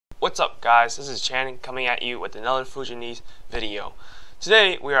What's up, guys? This is Channing coming at you with another Fujianese video.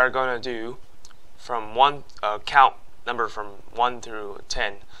 Today we are going to do from count number from 1 through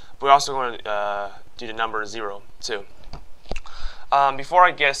 10. We're also going to do the number 0 too. Before I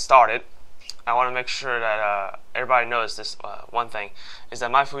get started, I want to make sure that everybody knows this one thing, is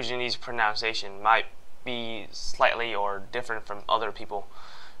that my Fujianese pronunciation might be slightly or different from other people.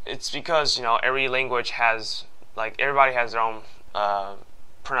 It's because, you know, every language has, like, everybody has their own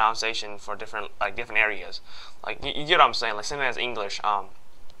pronunciation for different areas. Like, you get what I'm saying? Like, same as English,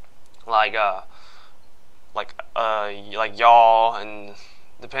 like y'all, and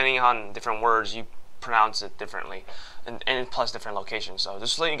depending on different words, you pronounce it differently, and plus different locations. So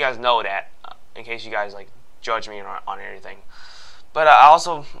just to let you guys know that, in case you guys like judge me on everything. But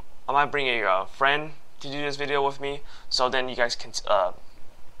I might bring a friend to do this video with me, so then you guys can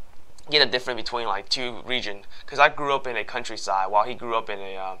get a difference between like two regions, because I grew up in a countryside while he grew up in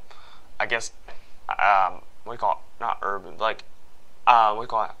a I guess what do you call it, not urban, like what do you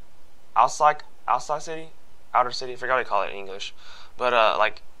call it, outside city, outer city, I forgot what you call it in English, but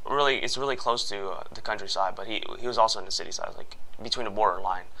like really it's really close to the countryside, but he was also in the city side, like between the border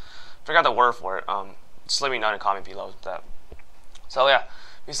line. Forgot the word for it. Just let me know in the comment below that. So yeah,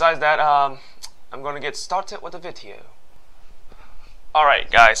 besides that, I'm going to get started with the video.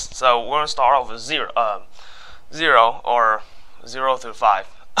 Alright guys, so we're going to start off with 0 or 0 through 5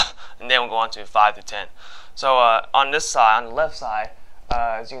 and then we'll go on to 5 to 10. So on this side, on the left side,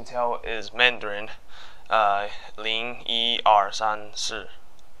 as you can tell, is Mandarin, 0 1 2 3 4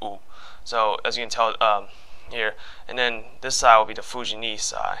 5. So as you can tell here, and then this side will be the Fujianese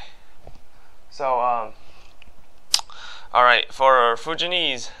side. So alright, for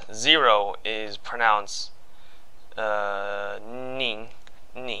Fujianese, 0 is pronounced Ning.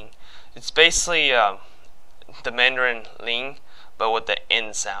 It's basically the Mandarin Ling, but with the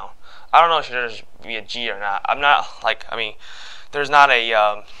N sound. I don't know if there's be a G or not. I'm not like, I mean, there's not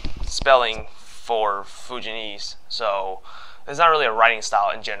a spelling for Fujianese, so there's not really a writing style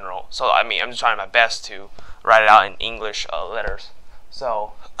in general. So I mean, I'm just trying my best to write it out in English letters.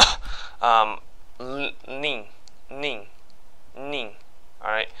 So Ning.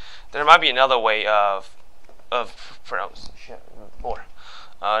 Alright, there might be another way of pronunciation.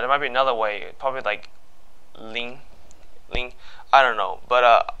 There might be another way, probably like Ling. I don't know, but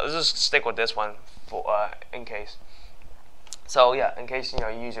let's just stick with this one for in case. So yeah, in case, you know,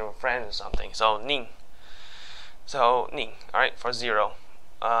 you use your friends or something. So Ning. So Ning. All right, for 0.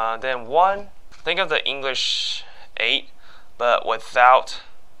 Then 1. Think of the English 8, but without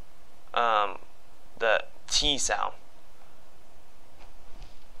the T sound.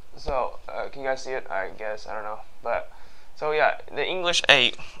 So can you guys see it? I guess, I don't know, but so yeah, the English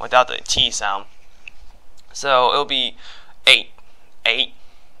 8 without the T sound. So it'll be 8, 8,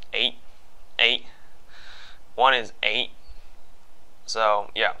 8, 8. 1 is 8. So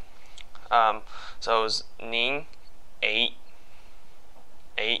yeah, so it's Ning 8,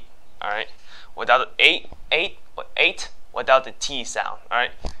 8. All right, without the 8 without the T sound. All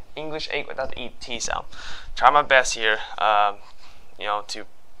right, English 8 without the T sound. Try my best here, you know,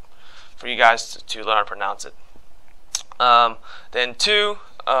 for you guys to learn how to pronounce it. Then 2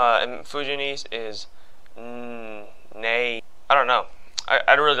 in Fujianese is Nei. I don't know.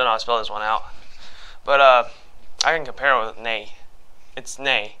 I really don't know how to spell this one out, but I can compare it with Nei. It's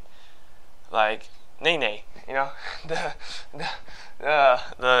Nei, like Nei. You know,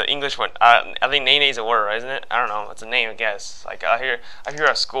 the English one. I think Nei is a word, right, isn't it? I don't know. It's a name, I guess. Like I hear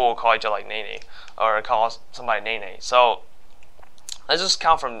at school call each other like Nei, or call somebody Nei. So let's just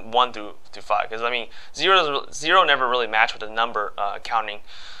count from 1 to 5, because I mean, 0 never really match with the number counting.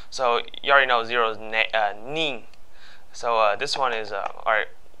 So you already know 0 is Ning. So this one is alright.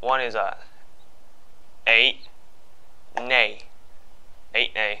 1 is 8 Nei.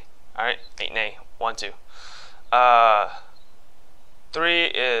 8 Nei. Alright, 8 Nei. 1 2. 3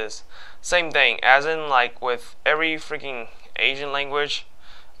 is same thing, as in like with every freaking Asian language.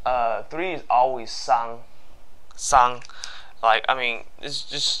 3 is always sang. Like, I mean, it's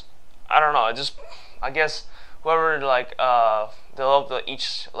just, I don't know, I guess whoever like developed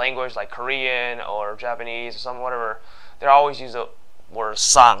each language, like Korean or Japanese or something, whatever, they always use the word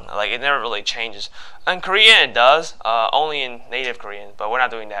sang. Like, it never really changes. In Korean it does, only in native Korean, but we're not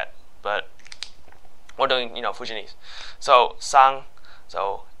doing that. But we're doing, you know, Fujianese. So sang,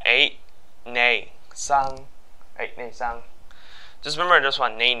 so 8 Nei sang, 8 Nei sang. Just remember this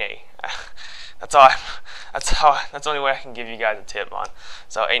one, Nei. That's the only way I can give you guys a tip on.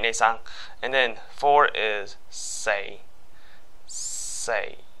 So 8 Nei sang, and then 4 is say,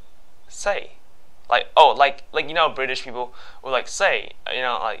 Like, oh, like you know, British people will like say, you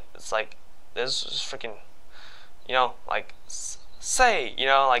know, like it's like this is freaking, you know, like say, you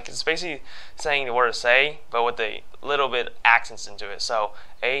know, like it's basically saying the word say, but with a little bit accents into it. So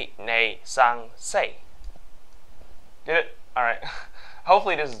Eigh, nay, sang, say. Get it? All right.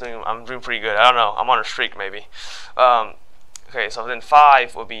 Hopefully this is doing. I'm doing pretty good. I don't know. I'm on a streak maybe. Okay, so then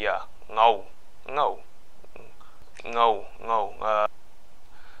 5 would be no, no, no, no.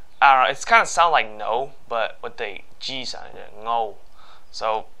 I don't know. It's kind of sound like no, but with the G sound in it. No.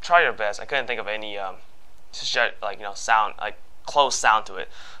 So try your best. I couldn't think of any like you know sound like close sound to it.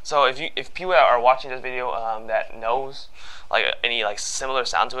 So if people that are watching this video that knows like any like similar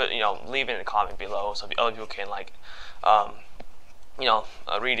sound to it, you know, leave it in the comment below so other people can like you know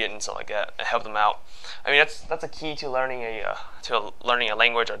read it and stuff like that and help them out. I mean that's a key to learning a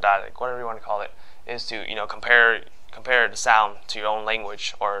language or dialect, whatever you want to call it, is to you know compare the sound to your own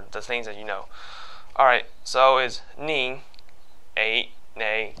language or the things that you know. All right, so is Ning, Eigh,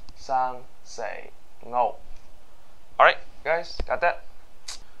 nay, sang, say, no. All right, guys, got that?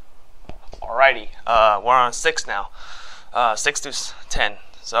 Alrighty, we're on 6 now. 6 to 10.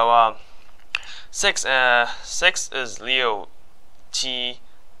 So 6 is Liu, Qi,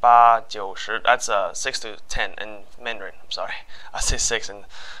 Ba, Jiu, Shi. That's 6 to 10 in Mandarin. I'm sorry, I say 6 and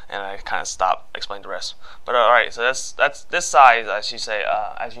I kind of stop explaining the rest. But alright, so that's this side, as you say,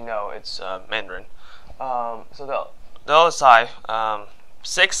 as you know, it's Mandarin. So the other side,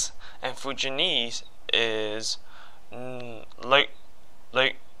 6 and Fujianese is like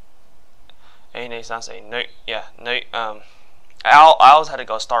yeah. I always had to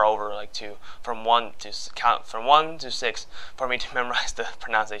go start over like from 1 to 6 for me to memorize the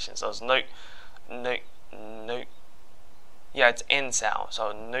pronunciation. So it's no. Yeah, it's N sound.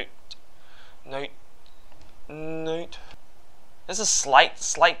 So no. There's a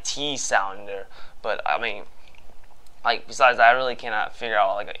slight T sound in there, but I mean, like besides that, I really cannot figure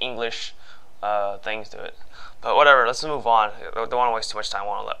out like English things to it. But whatever, let's move on. Don't want to waste too much time. I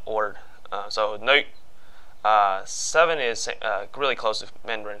want to order. So no. 7 is really close to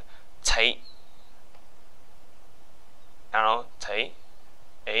Mandarin. Tay. I don't know. Tay.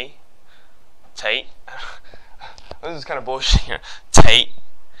 A. Tay. This is kind of bullshit here. Tay.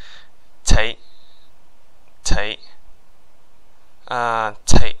 Tay. Tay.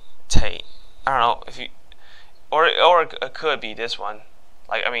 Tay. Tay. I don't know if you, or it could be this one.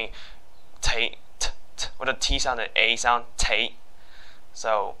 Like I mean, tay. With a T sound and A sound. Tay.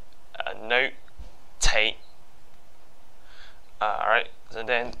 So no. Tay. Alright, so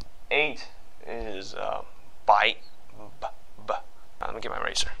then 8 is bite. Let me get my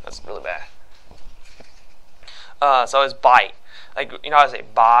eraser. That's really bad. So it's bite. Like you know how I say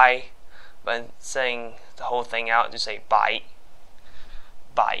buy, but saying the whole thing out, just say bite.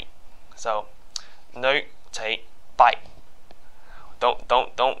 Bite. So no, take, bite. Don't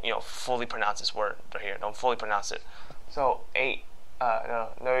you know fully pronounce this word right here. Don't fully pronounce it. So 8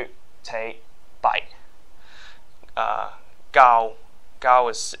 no, take, bite. Gao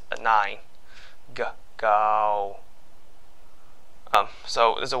is 9. Gao.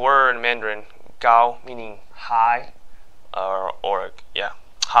 So there's a word in Mandarin, gao, meaning high, or yeah,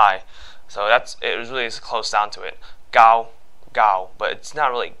 high. So it was really close down to it. Gao, but it's not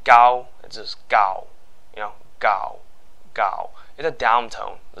really gao. It's just gao. You know, gao. It's a down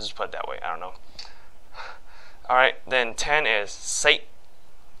tone. Let's just put it that way. I don't know. All right. Then 10 is saint,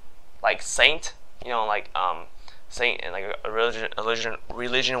 like saint. You know, like saint and like a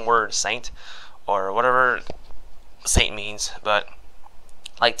religion word, saint, or whatever saint means. But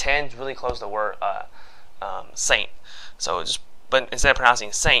like 10 is really close to the word saint. So but instead of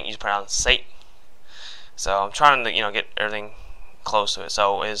pronouncing saint, you just pronounce saint. So I'm trying to get everything close to it.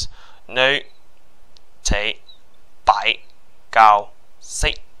 So is no, take, bite, gao,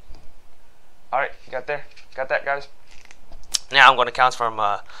 saint. All right, got there? Got that, guys? Now I'm going to count from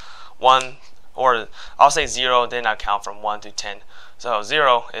 1. Or I'll say 0, then I'll count from 1 to 10. So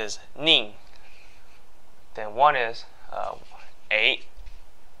 0 is Ning. Then 1 is Eigh.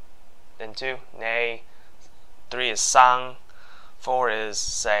 Then 2, nay. 3 is sang. 4 is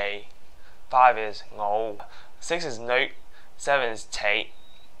say. 5 is ngou. 6 is Nyut. 7 is tay.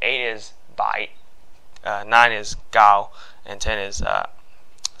 8 is bite. 9 is gao. And 10 is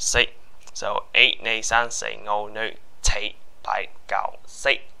say. So 8, nay, sang, say, ngou, Nyut, tay, bite, gao,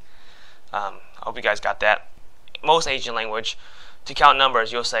 say. I hope you guys got that. Most Asian language, to count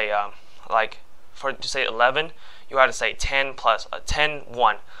numbers, you'll say like to say 11, you have to say 10 plus 10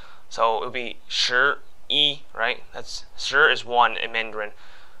 1. So it would be shi yi, right? That's shi is 1 in Mandarin.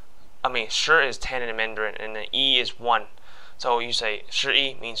 I mean shi is 10 in Mandarin, and then yi is 1. So you say shi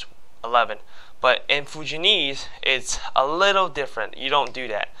yi means 11. But in Fujianese, it's a little different. You don't do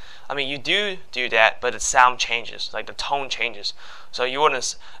that. I mean, you do that, but the sound changes, like the tone changes. So you want to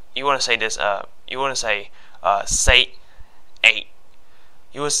say this. You want to say eight.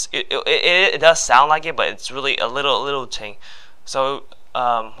 It does sound like it, but it's really a little change. So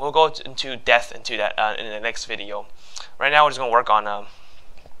we'll go into depth into that in the next video. Right now, we're just gonna work on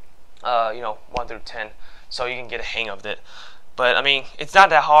 1 through 10, so you can get a hang of it. But I mean, it's not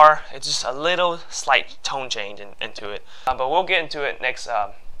that hard. It's just a little slight tone change into it. But we'll get into it next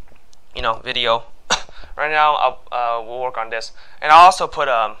video. Right now, we'll work on this, and I'll also put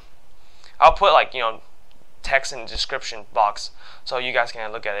I'll put like text in the description box so you guys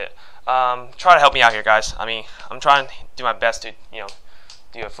can look at it. Try to help me out here, guys. I mean, I'm trying to do my best to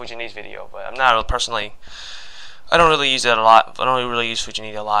do a Fujianese video, but I'm not personally. I don't really use it a lot. I don't really use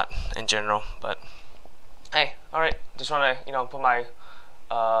Fujianese a lot in general. But hey, all right. Just want to put my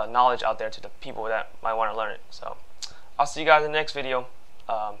knowledge out there to the people that might want to learn it. So I'll see you guys in the next video.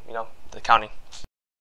 The counting.